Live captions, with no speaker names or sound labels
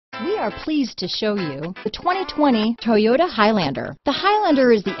We are pleased to show you the 2020 Toyota Highlander. The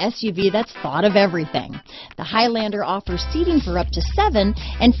Highlander is the SUV that's thought of everything. The Highlander offers seating for up to 7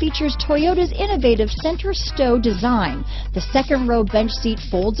 and features Toyota's innovative center stow design. The second row bench seat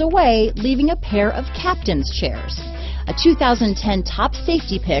folds away, leaving a pair of captain's chairs. A 2010 top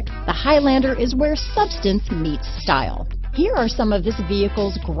safety pick, the Highlander is where substance meets style. Here are some of this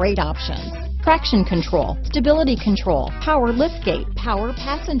vehicle's great options: traction control, stability control, power liftgate, power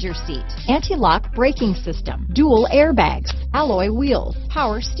passenger seat, anti-lock braking system, dual airbags, alloy wheels,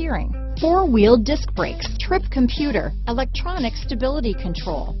 power steering, 4-wheel disc brakes, trip computer, electronic stability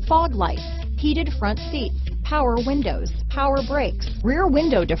control, fog lights, heated front seats, power windows, power brakes, rear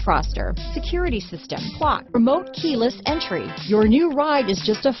window defroster, security system, clock, remote keyless entry. Your new ride is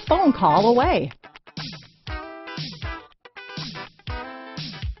just a phone call away.